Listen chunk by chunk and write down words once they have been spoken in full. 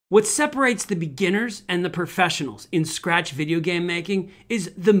What separates the beginners and the professionals in Scratch video game making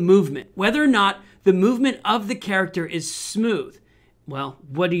is the movement, whether or not the movement of the character is smooth. Well,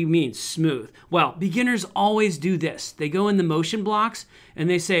 what do you mean smooth? Well, beginners always do this. They go in the motion blocks and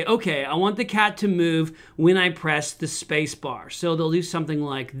they say, okay, I want the cat to move when I press the space bar. So they'll do something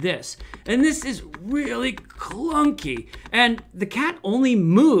like this. And this is really clunky. And the cat only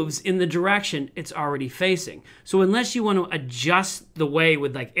moves in the direction it's already facing. So unless you want to adjust the way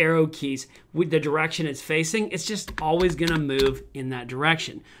with like arrow keys with the direction it's facing, it's just always gonna move in that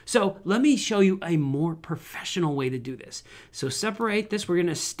direction. So let me show you a more professional way to do this. So separate this. We're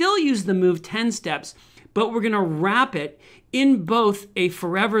gonna still use the move 10 steps, but we're gonna wrap it in both a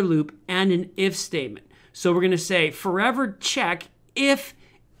forever loop and an if statement. So we're gonna say forever check if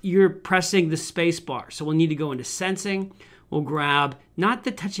you're pressing the space bar. So we'll need to go into sensing. We'll grab, not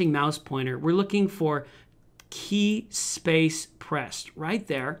the touching mouse pointer, we're looking for key space pressed right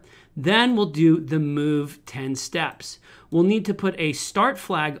there. Then we'll do the move 10 steps. We'll need to put a start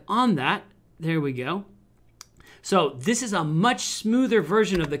flag on that. There we go. So this is a much smoother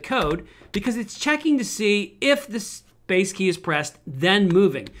version of the code because it's checking to see if the space key is pressed, then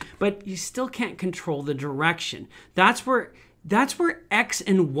moving. But you still can't control the direction. That's where X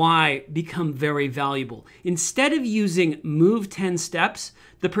and Y become very valuable. Instead of using move 10 steps,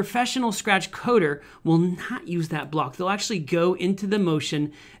 the professional Scratch coder will not use that block. They'll actually go into the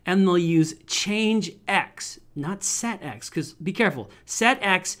motion and they'll use change X, not set X, because be careful, set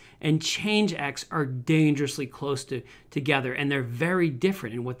X and change X are dangerously close together and they're very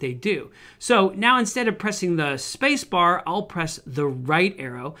different in what they do. So now instead of pressing the space bar, I'll press the right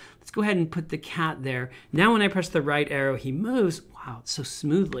arrow. Let's go ahead and put the cat there. Now when I press the right arrow, he moves, wow, so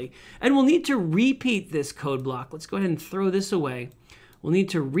smoothly. And we'll need to repeat this code block. Let's go ahead and throw this away. We'll need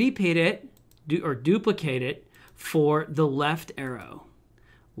to repeat it or duplicate it for the left arrow.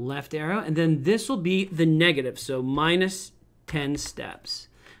 Left arrow, and then this will be the negative, so minus 10 steps.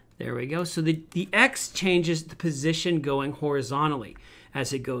 There we go. So the X changes the position going horizontally.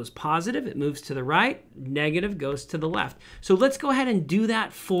 As it goes positive, it moves to the right, negative goes to the left. So let's go ahead and do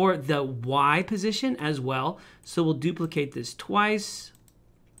that for the Y position as well. So we'll duplicate this twice.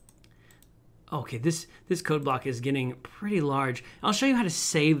 Okay, this code block is getting pretty large. I'll show you how to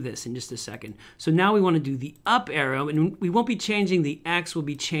save this in just a second. So now we want to do the up arrow, and we won't be changing the X, we'll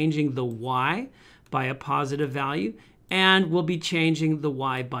be changing the Y by a positive value, and we'll be changing the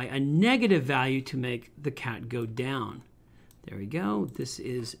Y by a negative value to make the cat go down. There we go. This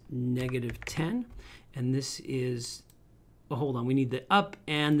is negative 10, and this is, oh, hold on, we need the up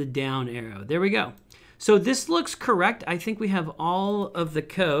and the down arrow. There we go. So this looks correct. I think we have all of the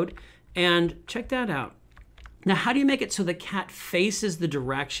code. And check that out. Now, how do you make it so the cat faces the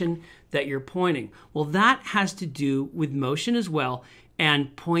direction that you're pointing? Well, that has to do with motion as well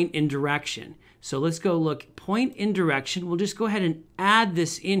and point in direction. So let's go look, point in direction. We'll just go ahead and add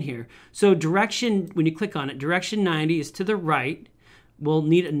this in here. So direction, when you click on it, direction 90 is to the right. We'll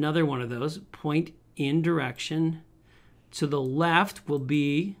need another one of those, point in direction. To the left will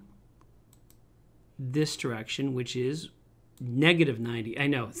be this direction, which is negative 90. I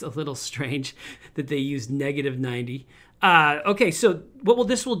know it's a little strange that they use negative 90. Okay, so what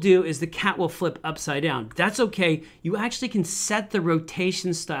this will do is the cat will flip upside down. That's okay. You actually can set the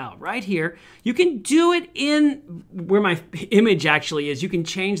rotation style right here. You can do it in where my image actually is. You can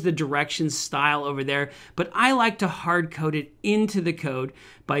change the direction style over there, but I like to hard code it into the code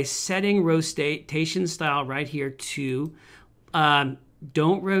by setting rotation style right here to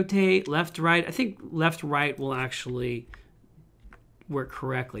don't rotate left to right. I think left right will actually work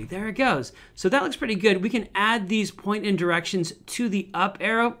correctly. There it goes. So that looks pretty good. We can add these point in directions to the up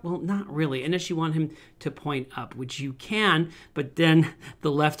arrow. Well, not really, unless you want him to point up, which you can, but then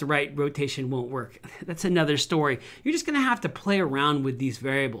the left-right rotation won't work. That's another story. You're just gonna have to play around with these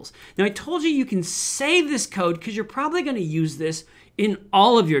variables. Now, I told you can save this code because you're probably gonna use this in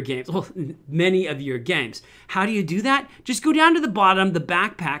all of your games, well, many of your games. How do you do that? Just go down to the bottom, the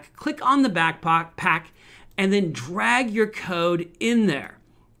backpack, click on the backpack, and then drag your code in there.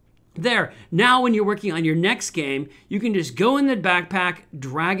 There, now when you're working on your next game, you can just go in the backpack,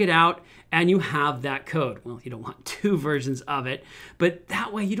 drag it out, and you have that code. Well, you don't want two versions of it, but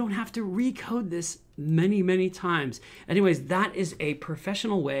that way you don't have to recode this many, many times. Anyways, that is a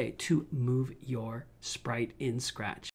professional way to move your sprite in Scratch.